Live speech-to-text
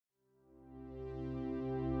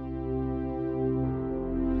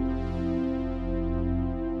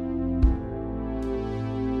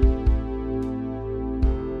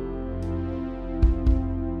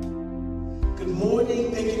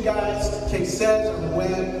says, I'm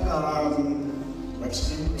Web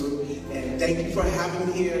Saintpreux, and thank you for having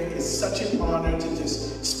me here. It's such an honor to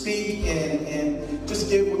just speak and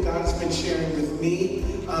just give what God has been sharing with me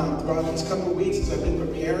throughout these couple of weeks as I've been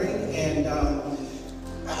preparing. And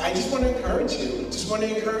I just want to encourage you. Just want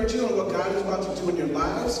to encourage you on what God is about to do in your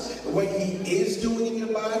lives, and what He is doing in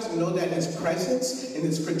your lives. And know that His presence and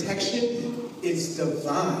His protection is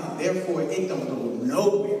divine. Therefore, it don't go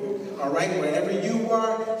nowhere. All right? Wherever you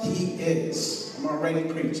are, He is. I'm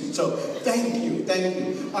already preaching. So thank you. Thank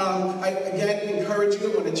you. I again encourage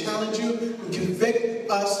you. I want to challenge you and convict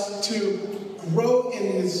us to grow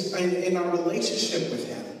in our relationship with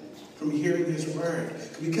Him. From hearing His word,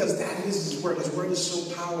 because that is His word. His word is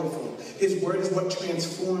so powerful. His word is what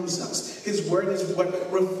transforms us. His word is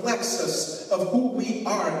what reflects us of who we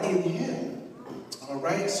are in Him. All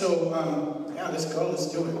right, so yeah, let's go.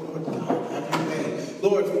 Let's do it. Lord God, have your way.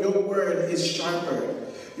 Lord, for your word is sharper.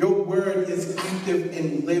 Your word is active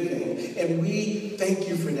and living. And we thank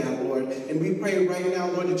you for that, Lord. And we pray right now,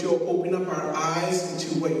 Lord, that you'll open up our eyes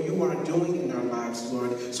into what you are doing in our lives,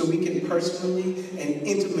 Lord, so we can personally and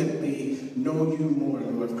intimately know you more,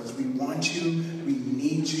 Lord, because we want you, we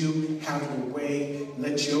need you. Have your way.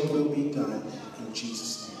 Let your will be done. In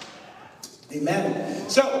Jesus' name. Amen.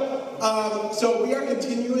 So we are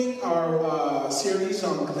continuing our series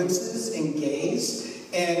on glimpses and gaze.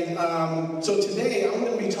 And so today I'm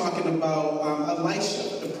going to be talking about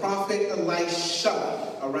Elisha, the prophet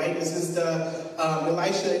Elisha. All right, this is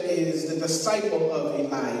Elisha is the disciple of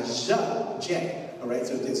Elijah, J. All right,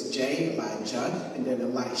 so there's J, Elijah, and then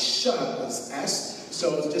Elisha is S.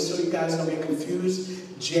 So just so you guys don't get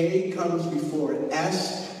confused, J comes before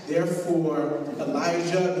S. Therefore,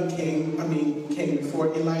 Elijah came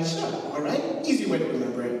before Elisha. All right, easy way to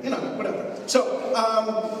remember it. Whatever. So.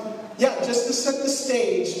 Yeah, just to set the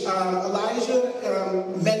stage, Elijah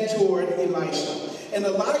mentored Elisha. And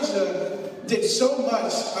Elijah did so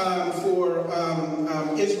much for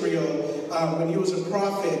Israel when he was a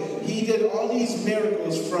prophet. He did all these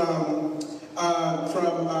miracles from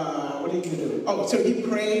what did he do? Oh, so he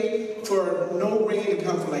prayed for no rain to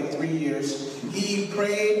come for like 3 years. He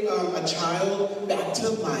prayed a child back to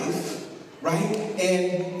life, right?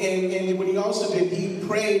 And what he also did, he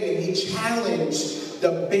prayed and he challenged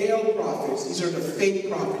the Baal prophets. These are the fake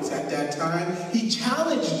prophets at that time. He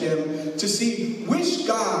challenged them to see which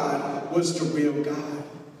God was the real God.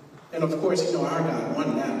 And of course, our God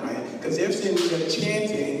won that, right? Because they're sitting there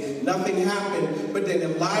chanting, nothing happened. But then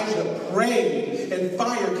Elijah prayed, and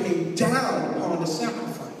fire came down upon the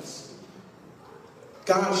sacrifice.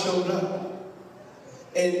 God showed up.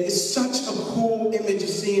 And it's such a cool image of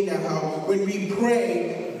seeing that, how when we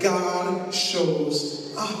pray, God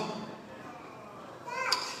shows up.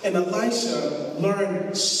 And Elisha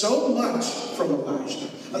learned so much from Elijah.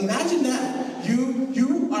 Imagine that.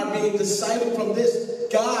 You are being discipled from this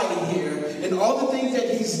guy here, and all the things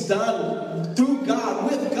that he's done through God,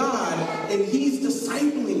 with God, and he's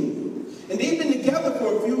discipling you. And they've been together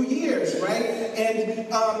for a few years, right? And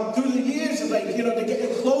through the years, they're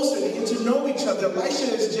getting closer, they get to know each other.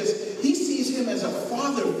 Elisha is he sees him as a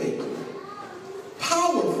father figure.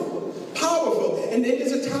 Powerful. And then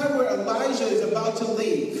there's a time where Elijah is about to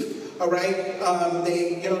leave. All right,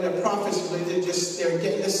 the prophets, they're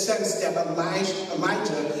getting the sense that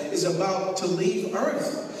Elijah is about to leave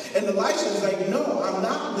Earth. And Elisha is like, no, I'm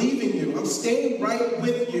not leaving you. I'm staying right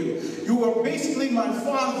with you. You are basically my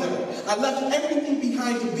father. I left everything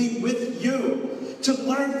behind to be with you, to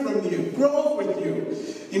learn from you, grow with you.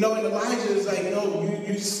 And Elijah is like, no,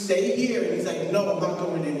 you stay here. And he's like, no, I'm not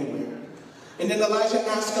going anywhere. And then Elijah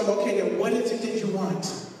asked him, okay, then what is it that you want?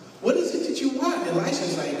 What is it that you want? And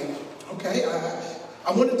Elisha's like, okay,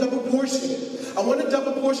 I want a double portion. I want a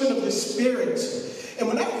double portion of the Spirit. And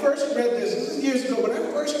when I first read this is years ago, when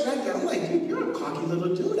I first read that, I'm like, dude, you're a cocky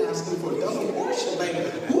little dude asking for a double portion. Like,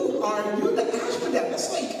 who are you to ask for that?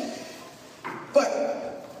 That's like,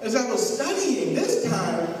 but as I was studying this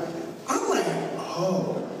time, I'm like,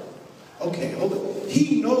 oh, okay, hold on.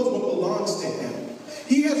 He knows what belongs to him.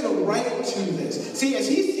 He has a right to this. See, as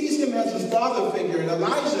he sees him as his father figure, and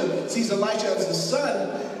Elijah sees Elisha as his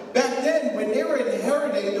son, back then, when they were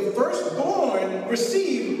inheriting, the firstborn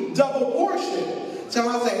received double portion. So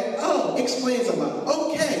I was like, oh, explains a lot.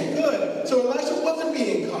 Okay, good. So Elisha wasn't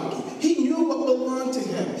being cocky. He knew what belonged to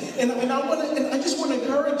him. And I just want to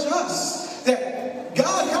encourage us that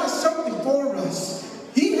God has something for us.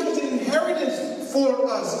 He has an inheritance for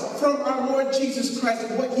us from our Lord Jesus Christ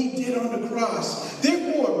and what he did on the cross.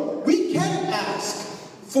 Therefore, we can ask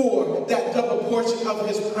for that double portion of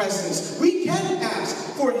his presence. We can ask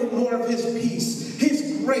for more of his peace, his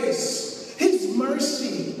grace, his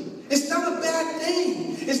mercy. It's not a bad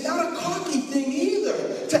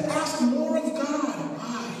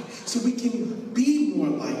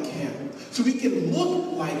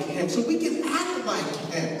him so we can act like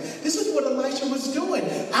him. This is what Elisha was doing.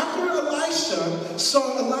 After Elisha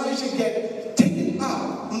saw Elijah get taken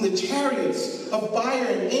up in the chariots of fire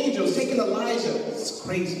and angels, taking Elijah, it's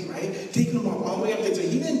crazy, right? Taking him all the way up there, so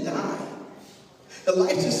he didn't die.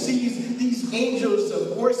 Elisha sees these angels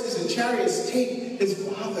of horses and chariots take his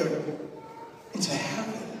father into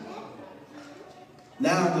heaven.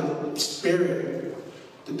 Now the Spirit,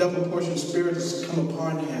 the double portion Spirit has come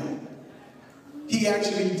upon him. He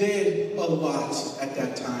actually did a lot at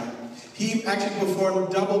that time. He actually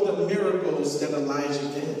performed double the miracles that Elijah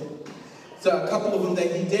did. So a couple of them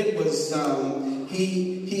that he did was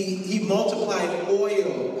he multiplied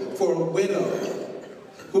oil for a widow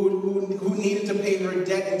who needed to pay her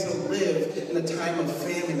debt and to live in a time of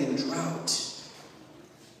famine and drought.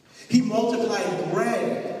 He multiplied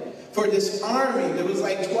bread for this army. There was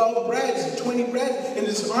like 12 breads, 20 breads, and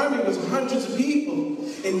this army was hundreds of people.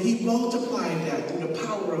 And he multiplied that through the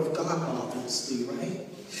power of God, obviously, right?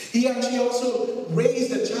 He actually also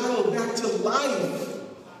raised a child back to life.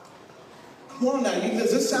 Come on now,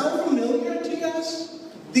 does this sound familiar to you guys?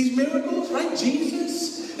 These miracles, right?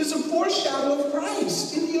 Jesus is a foreshadow of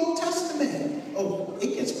Christ in the Old Testament. Oh,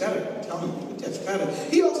 it gets better. I'm telling you, it gets better.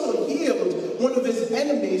 He also healed one of his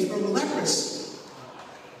enemies from leprosy.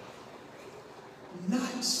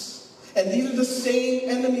 Nuts. And these are the same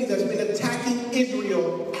enemies that's been attacking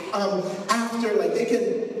Israel after, like, they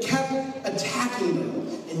kept attacking them.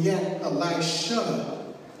 And yet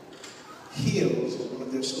Elisha healed one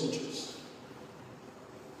of their soldiers.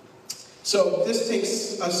 So this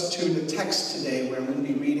takes us to the text today where I'm going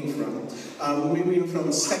to be reading from. We'll be reading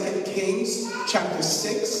from 2 Kings chapter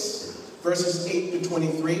 6, verses 8 to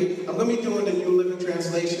 23. I'm going to be doing the New Living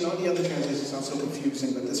Translation. All the other translations sound so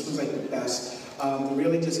confusing, but this was like the best to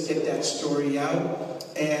really just get that story out.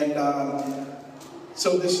 And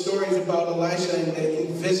so this story is about Elisha and the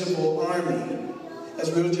invisible army. As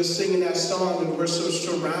we were just singing that song, and we're so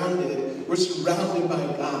surrounded. We're surrounded by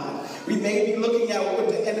God. We may be looking at what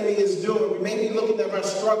the enemy is doing. We may be looking at our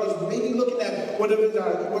struggles. We may be looking at what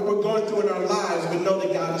we're going through in our lives, but know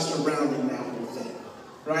that God is surrounding that whole thing.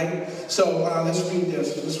 Right? So let's read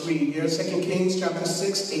this. Let's read here. 2 Kings chapter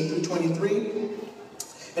 6, 8 through 23.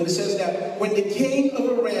 And it says that when the king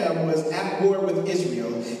of Aram was at war with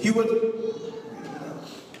Israel, he would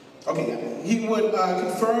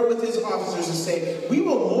confer with his officers and say, we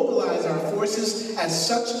will mobilize our forces at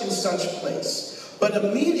such and such place. But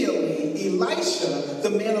immediately Elisha,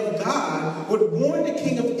 the man of God, would warn the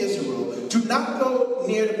king of Israel, do not go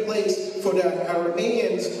near the place, for the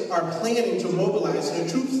Arameans are planning to mobilize their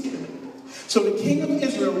troops there. So the king of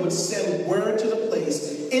Israel would send word to the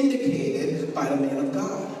place indicated by the man of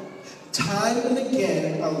God. Time and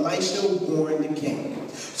again, Elisha warned the king,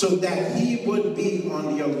 so that he would be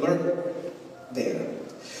on the alert there.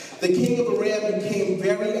 The king of Aram became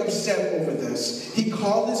very upset over this. He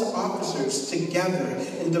called his officers together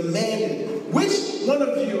and demanded, which one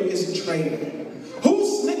of you is a traitor?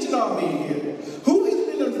 Who's snitching on me here? Who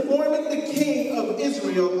has been informing the king of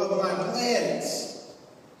Israel of my plans?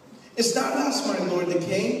 It's not us, my lord the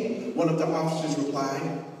king, one of the officers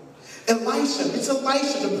replied. It's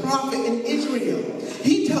Elisha, the prophet in Israel.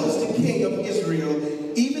 He tells the king of Israel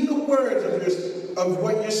even the words of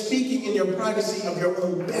what you're speaking in your privacy of your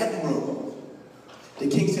own bedroom. The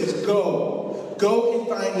king says, go and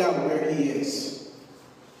find out where he is,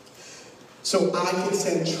 so I can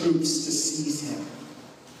send troops to seize him.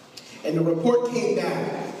 And the report came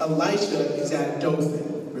back, Elisha is at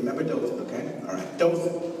Dothan. Remember Dothan, okay? All right,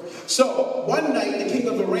 Dothan. So, one night, the king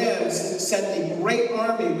of Aram sent a great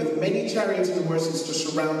army with many chariots and horses to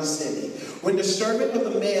surround the city. When the servant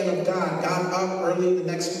of the man of God got up early the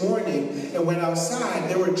next morning and went outside,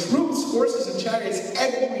 there were troops, horses, and chariots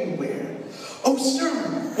everywhere. Oh, sir,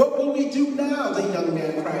 what will we do now? The young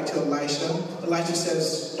man cried to Elisha. Elisha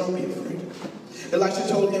says, don't be afraid. Elisha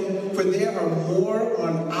told him, for there are more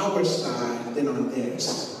on our side than on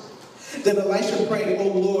theirs. Then Elisha prayed, O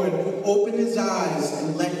Lord, open his eyes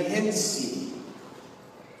and let him see.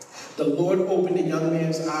 The Lord opened the young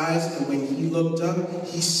man's eyes, and when he looked up,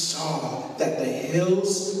 he saw that the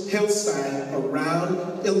hillside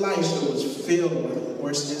around Elisha was filled with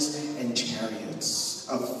horses and chariots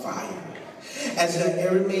of fire. As the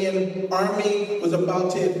Aramean army was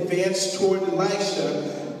about to advance toward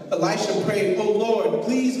Elisha prayed, O Lord,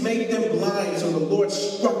 please make them blind. So the Lord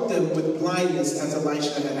struck them with blindness as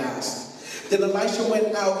Elisha had asked. Then Elisha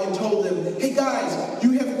went out and told them, hey guys,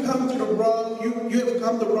 you have come the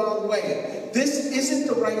wrong way. This isn't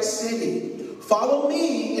the right city. Follow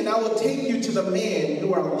me and I will take you to the man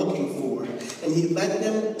you are looking for. And he led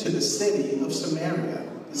them to the city of Samaria.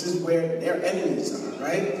 This is where their enemies are,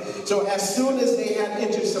 right? So as soon as they had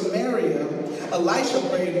entered Samaria, Elisha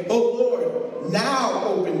prayed, "Oh Lord, now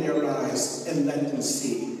open their eyes and let them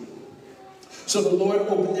see." So the Lord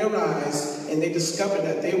opened their eyes, and they discovered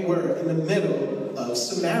that they were in the middle of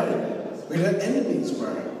Samaria, where their enemies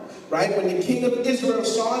were. Right? When the king of Israel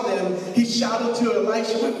saw them, he shouted to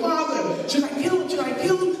Elisha, "My father, should I kill him? Should I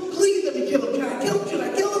kill him? Please let me kill him. Should I kill him? Should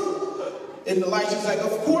I kill him?" And Elisha's like,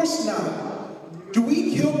 "Of course not. Do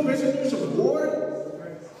we kill prisoners of war?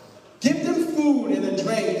 Give them food and a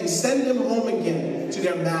drink and send them home again to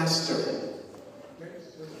their master."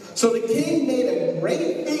 So the king made a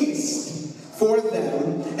great feast for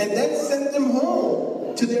them and then sent them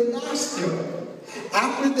home to their master.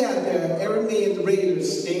 After that, the Aramean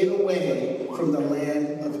raiders stayed away from the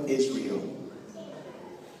land of Israel.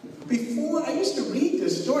 Before I used to read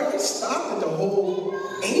this story, I stopped at the whole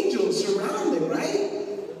angel surrounding, right?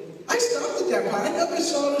 I stopped at that part. I never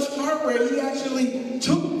saw this part where he actually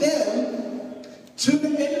took them to the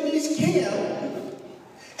enemy's camp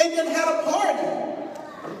and then had a party.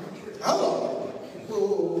 Hello.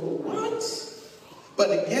 What?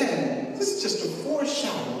 But again, this is just a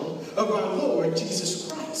foreshadow of our Lord Jesus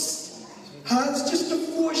Christ. It's just a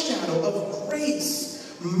foreshadow of grace,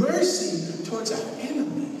 mercy towards our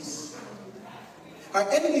enemies. Our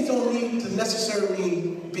enemies don't need to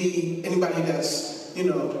necessarily be anybody that's, trying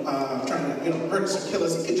to, hurt us or kill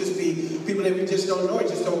us. It could just be people that we just don't know or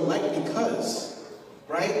just don't like because,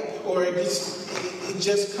 right? Or it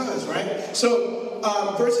just cause, right? So,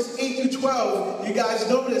 verses 8 through 12, you guys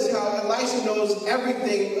notice how Elisha knows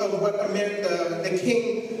everything of what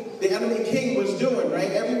the enemy king was doing,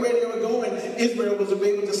 right? Everywhere they were going, Israel was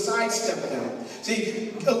able to sidestep them.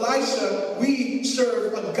 See, Elisha, we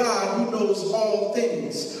serve a God who knows all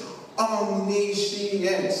things.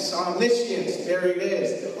 Omniscience, there it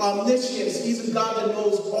is. Omniscience, he's a God that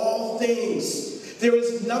knows all things. There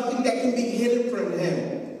is nothing that can be hidden from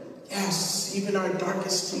him. Yes, even our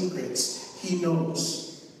darkest secrets, he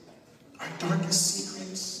knows. Our darkest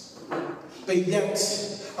secrets. But yet,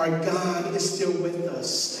 our God is still with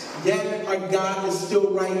us. Yet, our God is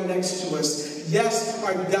still right next to us. Yes,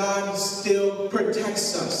 our God still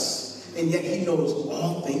protects us. And yet, he knows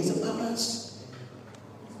all things about us.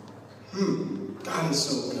 God is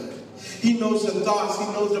so good. He knows the thoughts, he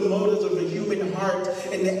knows the motives of the human heart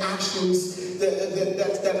and the actions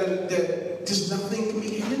that just nothing can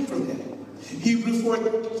be hidden from him. Hebrews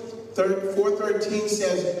 4:13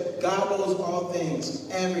 says, God knows all things,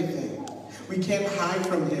 everything. We can't hide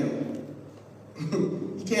from him.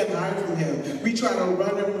 You can't hide from him. We try to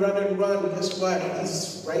run and run and run. Guess what?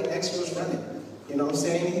 He's right next to us running. You know what I'm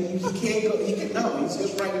saying? He can't go, he's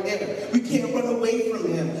just right there. We can't run away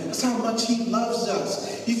from him. That's how much he loves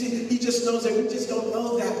us. He just knows that we just don't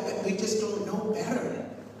know that. We just don't know better.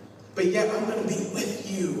 But yet I'm going to be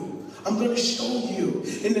with you. I'm going to show you.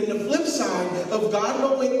 And then the flip side of God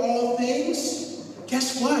knowing all things,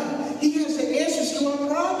 guess what? He has the answers to our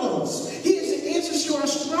problems. He has the answers to our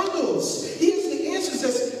struggles. He has the answers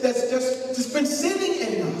that's been sitting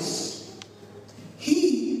in us.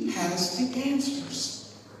 He has the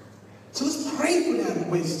answers. So let's pray for that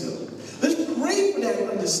wisdom. Let's pray for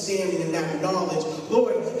that understanding and that knowledge.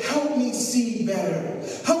 Lord, help me see better.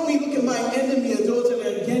 Help me look at my enemy and those that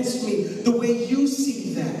are against me the way you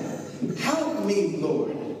see them. Help me,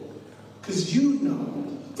 Lord, because you know.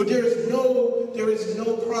 For there is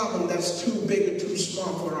no problem that's too big or too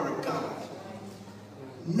small for our God.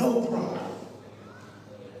 No problem.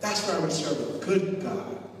 That's why we serve a good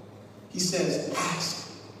God. He says, ask,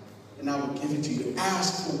 and I will give it to you.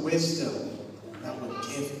 Ask for wisdom, and I will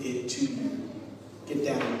give it to you. Get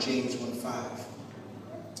that in James 1:5.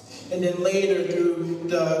 And then later through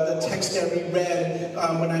the text that we read,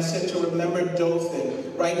 when I said to remember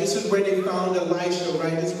Dothan, right? This is where they found Elisha,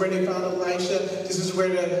 right? This is where they found Elisha. This is where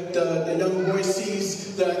the young boy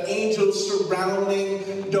sees the angels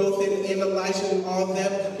surrounding Dothan and Elisha and all of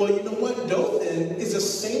them. Well, you know what? Dothan is the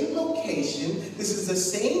same location. This is the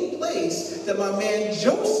same place that my man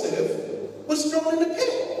Joseph was thrown in the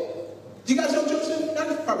pit. Do you guys know Joseph? You've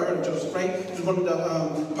probably heard of Joseph, right? He was one of the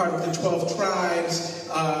part of the 12 tribes,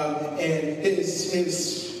 and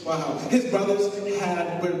his brothers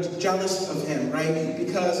were jealous of him, right?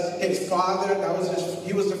 Because his father,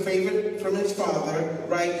 he was the favorite from his father,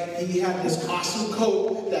 right? He had this awesome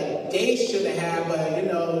coat that they should have had,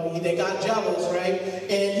 but they got jealous, right?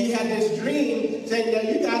 And he had this dream saying that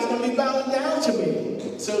you guys are gonna be bowing down to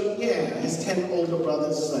me. So yeah, his 10 older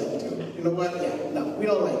brothers like, dude, you know what? Yeah, no, we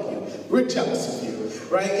don't like you. We're jealous of you.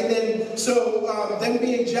 right? And then, so them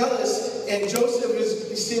being jealous, and Joseph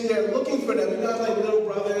is sitting there looking for them. You know, like little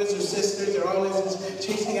brothers or sisters, they're always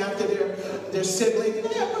chasing after their sibling.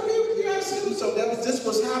 Yeah, we're here with your siblings. So this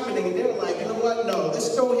was happening, and they were like, you know what? No,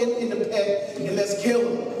 let's throw him in the pit and let's kill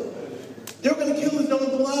him. They were going to kill his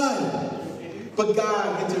own blood. But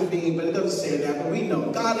God intervened, but it doesn't say that, but we know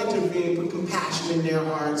God intervened, put compassion in their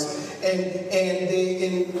hearts,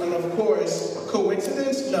 and of course,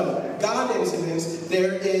 coincidence? No. God incidents.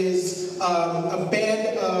 There is a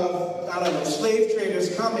band of, I don't know, slave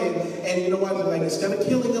traders coming, and you know what? They're like, instead of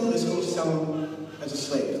killing them, let's go sell them as a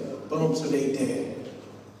slave. Boom, so they did.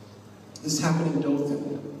 This happened in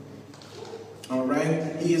Dothan. All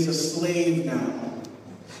right? He is a slave now.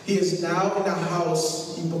 He is now in the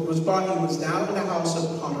house, he was now in the house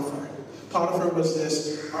of Potiphar. Potiphar was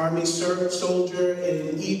this army soldier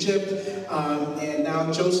in Egypt, and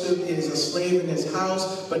now Joseph is a slave in his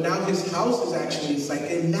house, but now his house is actually, it's like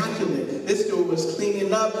immaculate. This dude was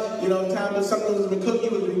cleaning up, you know, time that something was been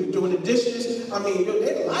cooking, was doing the dishes. I mean,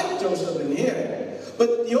 they liked Joseph in here.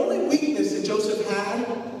 But the only weakness that Joseph had,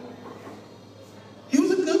 he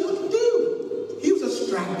was a good-looking dude. He was a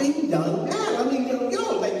strapping young man. I mean,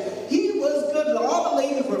 like, he was good. All the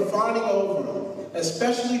ladies were fawning over him,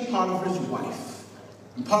 especially Potiphar's wife.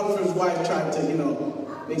 And Potiphar's wife tried to,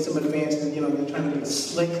 make some advances, they're trying to get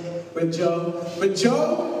slick with Joe. But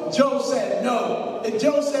Joe said no. And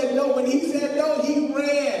Joe said no. When he said no, he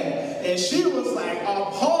ran. And she was like,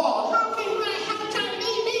 Paul, how can you run? How trying to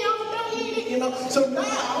leave me off? So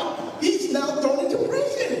now, he's now thrown into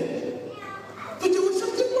prison for doing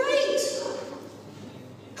something great.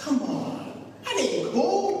 Come on. That ain't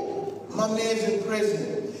cool. My man's in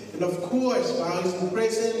prison. And of course, while he's in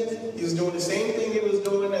prison, he was doing the same thing he was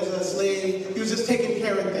doing as a slave. He was just taking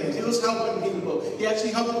care of things. He was helping people. He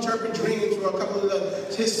actually helped interpret dreams for a couple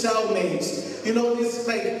of his cellmates. It's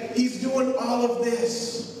like he's doing all of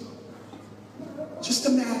this. Just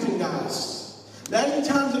imagine, guys. Imagine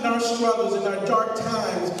times in our struggles, in our dark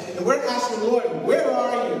times, and we're asking, Lord, where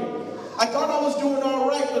are you? I thought I was doing all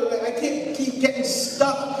right, but I can't keep getting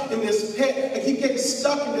stuck in this pit. I keep getting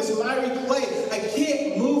stuck in this miry clay. I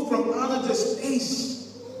can't move from out of this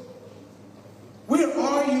space. Where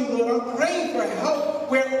are you, Lord? I'm praying for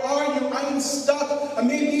help. Where are you? I'm stuck. I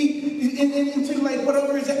may be into like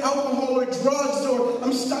whatever is it, alcohol or drugs, or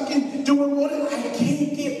I'm stuck in doing what I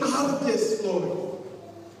can't get out of this, Lord.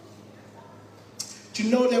 Do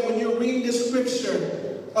you know that when you're reading the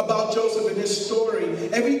scripture about Joseph and his story,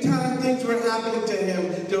 every time things were happening to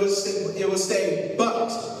him, it would say, but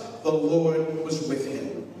the Lord was with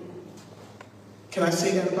him. Can I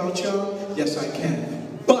say that about y'all? Yes, I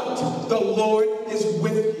can. But the Lord is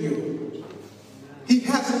with you. He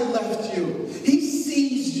hasn't left you. He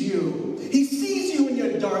sees you. He sees you in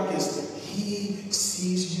your darkest. He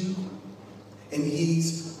sees you, and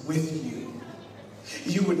he's with you.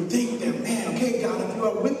 You would think that, man, okay, God, if you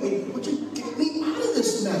are with me, would you get me out of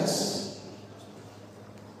this mess?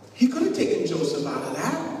 He could have taken Joseph out of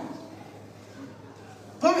that.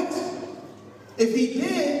 But if he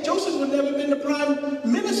did, Joseph would never have been the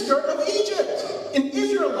prime minister of Egypt, an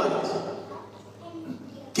Israelite.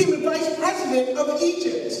 He was vice president of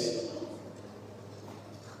Egypt.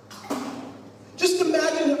 Just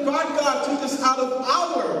imagine if God took us out of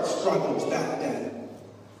our struggles back then.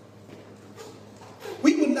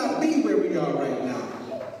 We would not be where we are right now.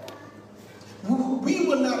 We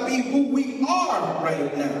would not be who we are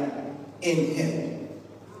right now in him.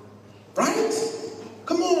 Right?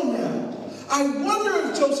 Come on now. I wonder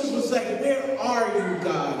if Joseph was like, where are you,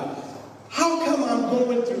 God? How come I'm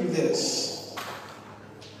going through this?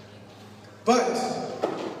 But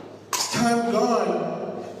as time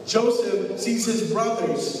gone, Joseph sees his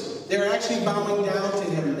brothers. They're actually bowing down to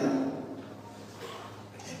him now.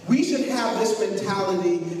 We should have this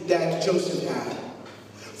mentality that Joseph had.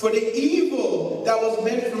 For the evil that was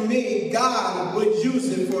meant for me, God would use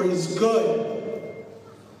it for his good.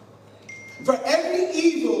 For every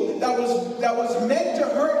evil that was meant to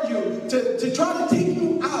hurt you, to try to take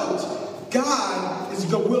you out, God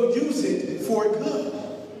will use it for good.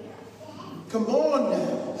 Come on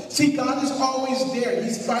now. See, God is always there.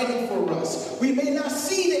 He's fighting for us. We may not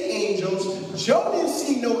see the angels. Job didn't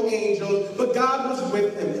see no angels, but God was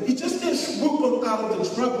with him. He just didn't swoop him out of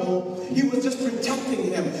the trouble. He was just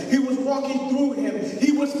protecting him. He was walking through him.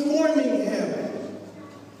 He was forming him,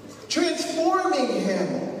 transforming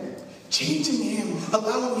him, changing him,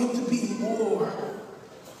 allowing him to be more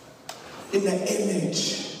in the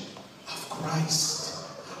image of Christ,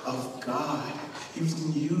 of God. He was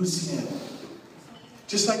going to use him.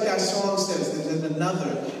 Just like that song says, there's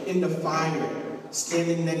another in the fire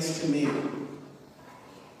standing next to me.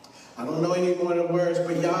 I don't know any more of the words,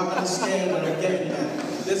 but y'all understand what I'm getting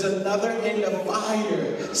at. There's another in the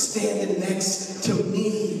fire standing next to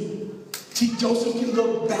me. See, Joseph can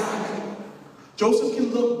look back. Joseph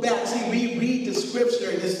can look back. See, we read the scripture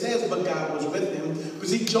and it says, but God was with him. But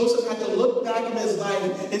see, Joseph had to look back in his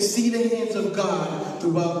life and see the hands of God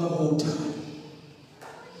throughout the whole time.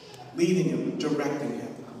 Leading him, directing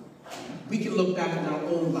him. We can look back in our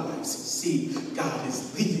own lives and see God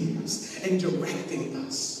is leading us and directing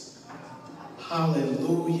us.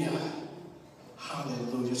 Hallelujah.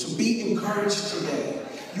 Hallelujah. So be encouraged today.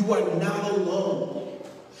 You are not alone.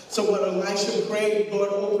 So what Elisha prayed,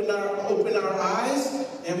 Lord, open our eyes.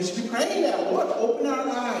 And we should be praying that, Lord, open our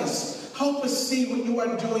eyes. Help us see what you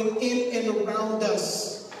are doing in and around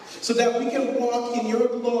us. So that we can walk in your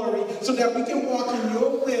glory. So that we can walk in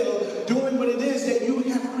your will, doing what it is that you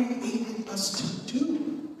have created us to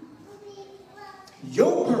do.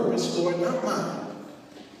 Your purpose, Lord, not mine.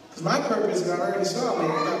 Because my purpose, I already saw, man,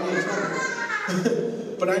 got me in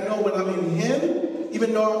trouble. But I know when I'm in him,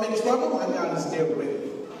 even though I'm in trouble, my God is there with me.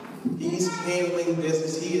 He's handling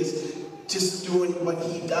business. He is just doing what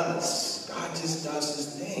he does. God just does his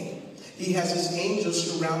thing. He has his angels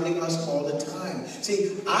surrounding us all the time.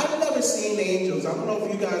 See, I've never seen angels. I don't know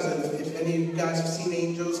if you guys have, if any of you guys have seen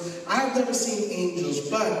angels. I've never seen angels,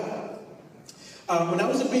 but when I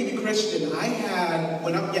was a baby Christian, I had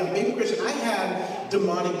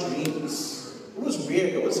demonic dreams. It was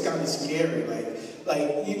weird. It was kind of scary.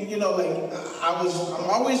 I'm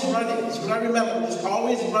always running. That's what I remember. I was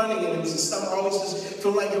always running, and it was some always just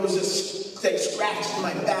feel like it was just like scratches in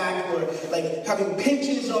my back or like having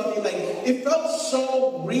pinches on me. Like it felt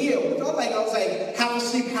so real. It felt like I was like half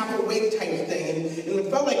asleep, half awake type thing, and it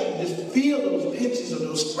felt like I could just feel those pinches or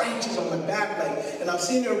those scratches on my back. Like, and I'm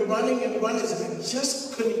sitting there running and running, and I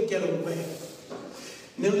just couldn't get away.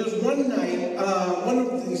 And there was one night, one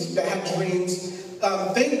of these bad dreams.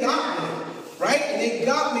 They got me. Right? And they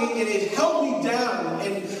got me and it held me down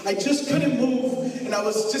and I just couldn't move and I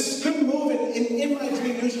was just couldn't move and in my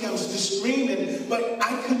dream usually I was just screaming but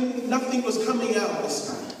I couldn't, nothing was coming out this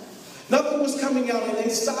time. Nothing was coming out and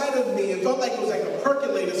inside of me it felt like it was like a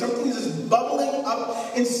percolator. Something was just bubbling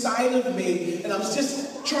up inside of me and I was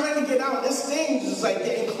just trying to get out. This thing was just like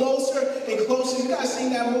getting closer and closer. You guys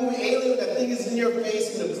seen that movie Alien? That thing is in your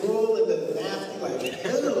face and the drool and the nasty like,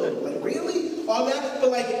 ew, like really? All that,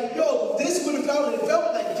 but like, yo, this would have felt, it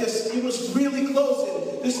felt like just, it was really close.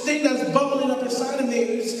 And this thing that's bubbling up inside of me,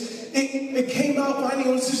 it came out finally,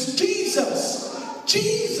 it was just Jesus,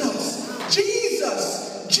 Jesus,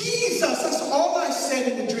 Jesus, Jesus. That's all I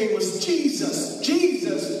said in the dream was Jesus,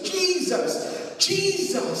 Jesus, Jesus,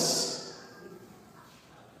 Jesus.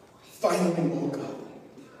 Finally woke up.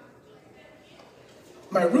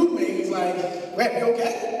 My roommate was like, "Wait, you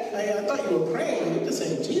okay? I thought you were praying. You're just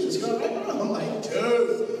saying Jesus, you're all right?" I'm like,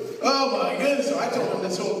 dude, oh my goodness. So I told him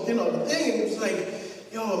this whole, thing. It was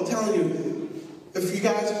like, yo, I'm telling you, if you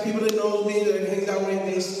guys, people that know me, that hangs out with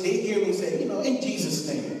me, they hear me say, in Jesus'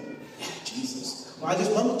 name. Yeah, Jesus. Well, I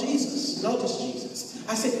just mumbled Jesus. No, just Jesus.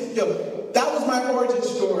 I said, yo, that was my origin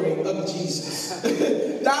story of Jesus.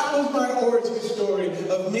 That was my origin story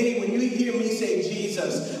of me. When you hear me say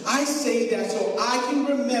Jesus, I say that so I can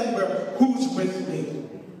remember who's with me.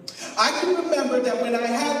 I can remember that when I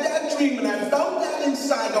had that dream and I felt that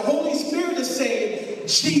inside, the Holy Spirit is saying,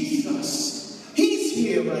 Jesus, he's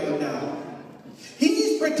here right now.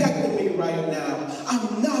 He's protecting me right now.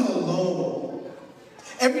 I'm not alone.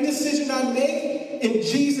 Every decision I make in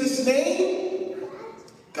Jesus' name,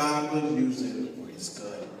 God will use it for his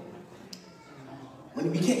good.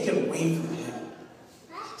 When we can't get away from him.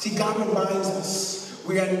 See, God reminds us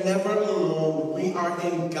we are never alone. We are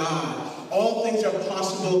in God. All things are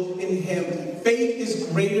possible in him. Faith is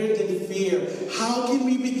greater than fear. How can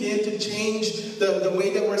we begin to change the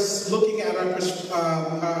way that we're looking at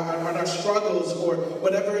our struggles or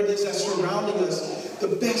whatever it is that's surrounding us? The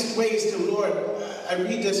best way is to, Lord, I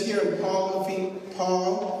read this here in Paul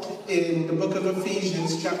in the book of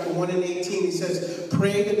Ephesians, chapter 1 and 18. He says,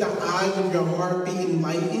 pray that the eyes of your heart be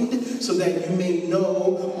enlightened so that you may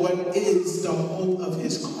know what is the hope of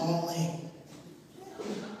his calling.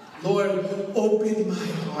 Lord, open my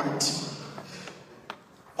heart.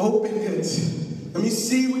 Open it. Let me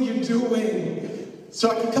see what you're doing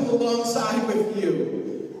so I can come alongside with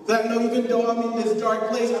you. That I know even though I'm in this dark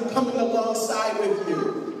place, I'm coming alongside with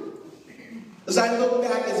you. As I look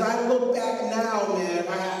back now, man,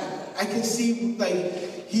 I can see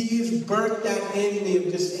like he's burnt that in me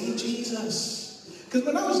of just saying Jesus. Because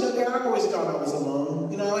when I was younger, I always thought I was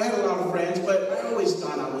alone. I had a lot of friends, but I always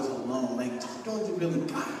thought I was alone. Like, I don't really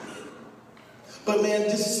got it. But man,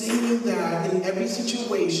 just saying that in every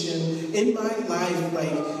situation in my life,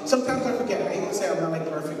 like, sometimes I forget. I even say I'm not like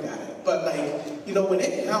perfect at it. But like, you know, when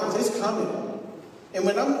it counts, it's coming. And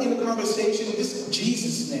when I'm in a conversation, this is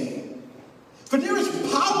Jesus' name. For there is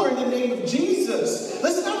power in the name of Jesus.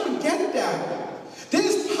 Let's not forget that.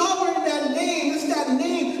 There's power in that name. It's that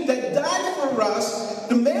name that died for us.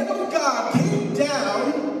 The man of God came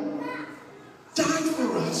down, died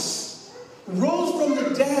for us, rose from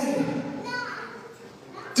the dead,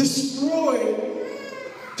 destroyed,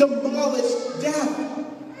 demolished death.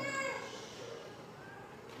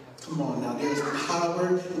 Come on now, there's power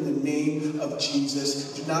in the name of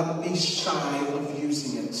Jesus. Do not be shy of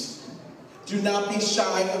using it. Do not be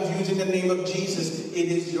shy of using the name of Jesus.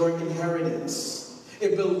 It is your inheritance.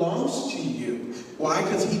 It belongs to you. Why?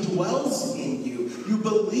 Because he dwells in you. You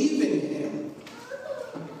believe in him.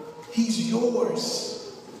 He's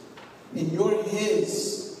yours. And you're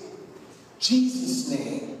his. Jesus'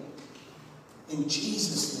 name. In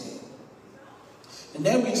Jesus' name. And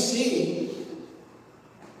then we see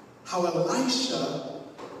how Elisha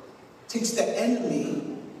takes the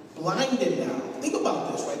enemy, blinded now. Think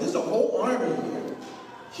about this, right? There's a whole army here.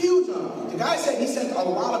 Huge army. The guy said he sent a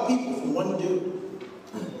lot of people from one dude.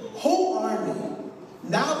 Whole army.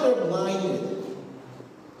 Now they're blinded.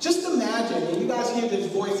 Just imagine, and you guys hear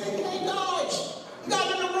this voice saying, hey guys, you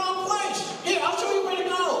guys are in the wrong place. Here, I'll show you where to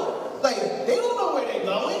go. Like, they don't know where they're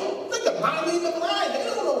going. Like the blind lead the blind. They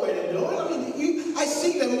don't know where they're going. I mean, I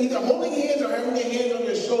see them either holding hands or having their hands on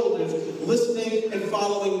their shoulders, listening and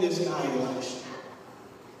following this guy, Elisha.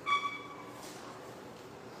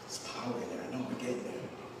 There's power in there. I know we're getting there.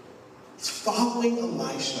 It's following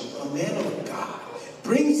Elisha, a man of God.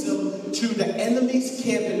 Brings them to the enemy's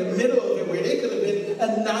camp in the middle of it where they could have been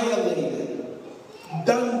annihilated,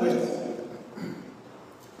 done with.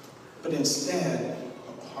 But instead,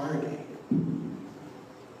 a party.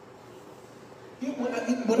 You know,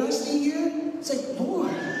 what I see here, it's like, Lord,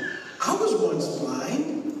 I was once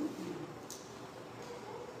blind.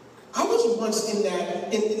 I was once in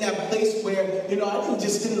that place where, you know, I was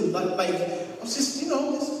just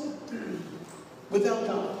without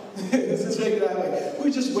God. Let's just make it that way.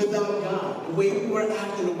 We're just without God. The way we were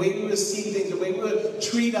acting, the way we would see things, the way we would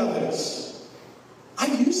treat others. I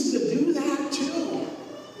used to do that too.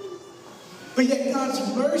 But yet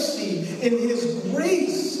God's mercy and his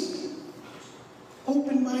grace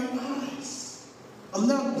opened my eyes. I'm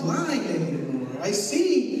not blind anymore. I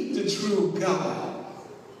see the true God.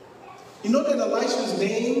 You know that Elisha's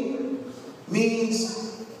name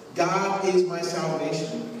means God is my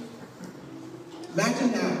salvation?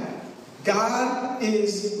 Imagine that. God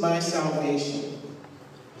is my salvation.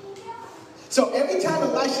 So every time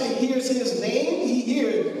Elisha hears his name, he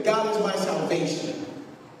hears, God is my salvation.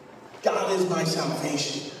 God is my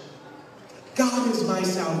salvation. God is my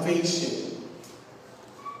salvation.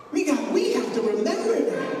 We have to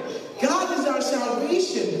remember that. God is our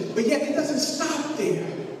salvation, but yet it doesn't stop there.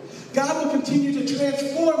 God will continue to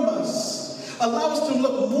transform us, allow us to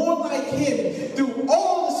look more like him through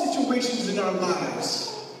all the situations in our lives.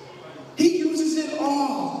 He uses it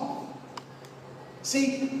all.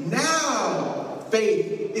 See, now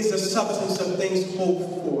faith is the substance of things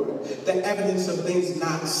hoped for, the evidence of things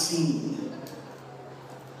not seen.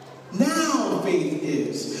 Now faith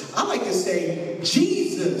is. I like to say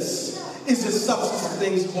Jesus is the substance of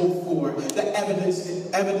things hoped for, the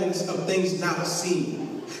evidence of things not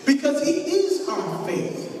seen. Because he is our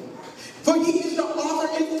faith. For he is the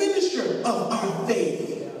author and finisher of our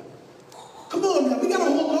faith. Come on now, we got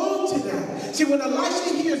to hold on to that. See, when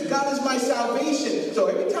Elisha hears God is my salvation, so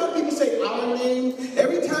every time people say our name,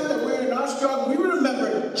 every time that we're in our struggle, we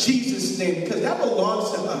remember Jesus' name because that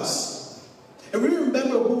belongs to us. And we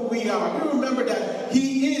remember who we are. We remember that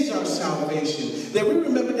he is our salvation. That we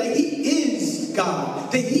remember that he is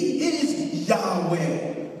God. That he is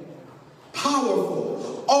Yahweh.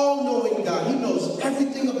 Powerful, all-knowing God. He knows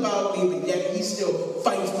everything about me, but yet he still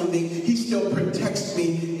fights for me. He still protects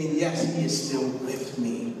me. And yes, he is still with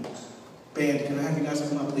me. Band, can I have you guys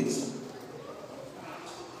come up, please?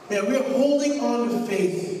 Man, we're holding on to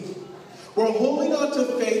faith. We're holding on to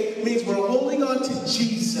faith means we're holding on to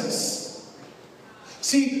Jesus.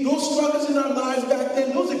 See, those struggles in our lives back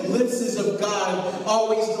then, those are glimpses of God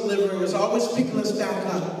always delivering us, always picking us back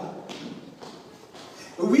up.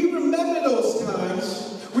 We remember those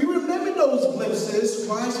times. We remember those glimpses.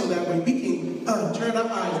 Why? So that way we can turn our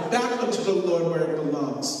eyes back unto the Lord where it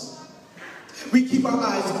belongs. We keep our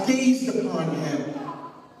eyes gazed upon him.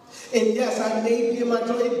 And yes, I may be in my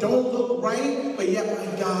joy. It don't look right, but yet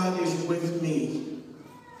my God is with me.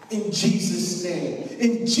 In Jesus' name.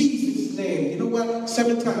 In Jesus' name. You know what?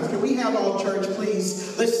 7 times. Can we have all church,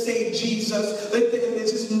 please? Let's say Jesus.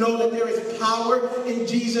 Let's just know that there is power in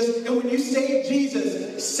Jesus. And when you say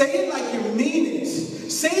Jesus, say it like you mean it.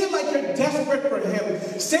 Say it like you're desperate for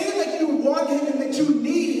him. Say it like you want him and that you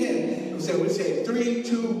need him. We say 3,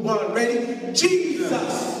 2, 1. Ready?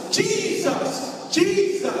 Jesus. Jesus.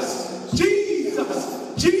 Jesus.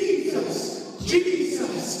 Jesus. Jesus.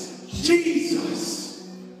 Jesus. Jesus.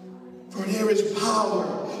 For there is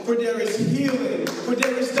power, for there is healing, for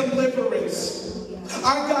there is deliverance.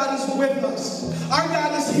 Our God is with us. Our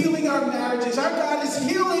God is healing our marriages. Our God is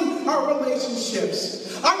healing our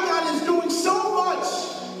relationships. Our God is doing so much.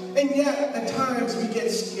 And yet, at times, we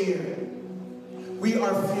get scared. We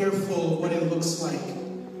are fearful of what it looks like.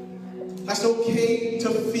 That's okay to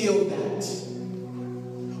feel that.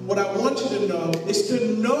 What I want you to know is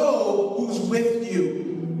to know who's with you.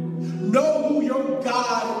 Know who your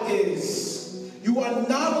God is. You are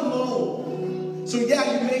not alone. So yeah,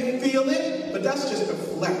 you may feel it, but that's just the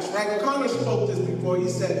flesh, right? Connor spoke this before. He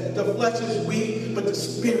said, the flesh is weak, but the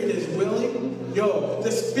spirit is willing. Yo,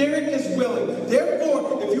 the spirit is willing.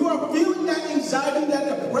 Therefore, if you are feeling that anxiety, that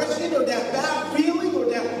depression, or that bad feeling, or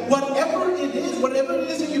that whatever it is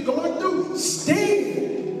that you're going through,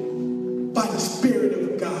 stand by the Spirit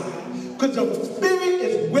of God. Because the Spirit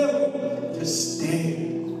is willing to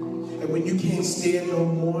stand. And when you can't stand no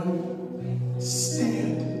more,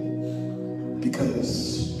 stand.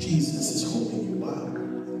 Because Jesus is holding you up.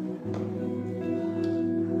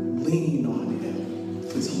 Lean on him.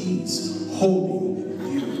 Because he's holding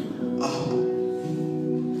you up.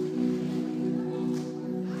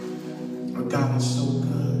 Our God is so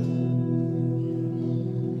good.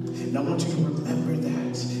 And I want you to remember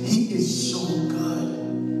that. He is so good.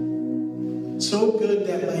 So good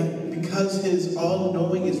that, like, because his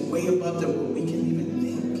all-knowing is way above what we can even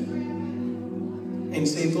think. And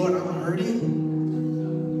say, Lord, I'm hurting.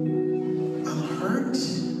 I'm hurt.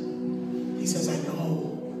 He says, I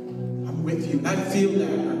know. I'm with you. And I feel that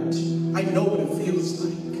hurt. I know what it feels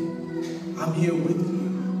like. I'm here with you.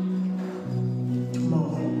 Come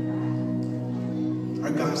on.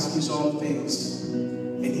 Our God sees all things.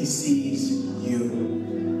 And he sees you.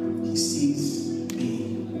 He sees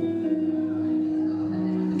me.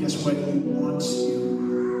 And guess what? He wants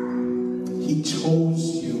you. He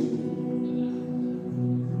chose you.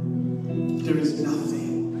 There is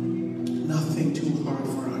nothing too hard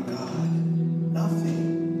for our God. Nothing.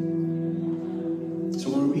 So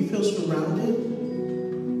when we feel surrounded,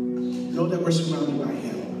 know that we're surrounded by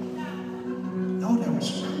him. Know that we're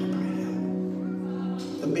surrounded by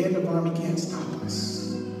him. The band of army can't stop us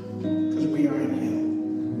because we are in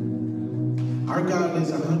him. Our God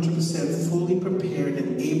is 100% fully prepared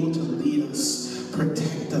and able to lead us,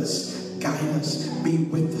 protect us, guide us, be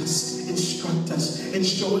with us, instruct us, and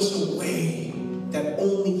show us a way that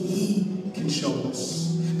only he can show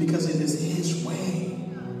us, because it is his way,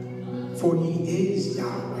 for he is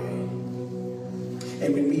Yahweh.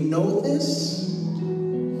 And when we know this,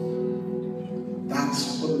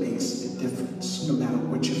 that's what makes a difference, no matter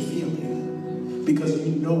what you're feeling, because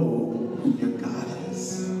you know who your God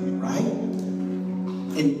is, right?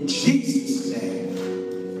 In Jesus' name.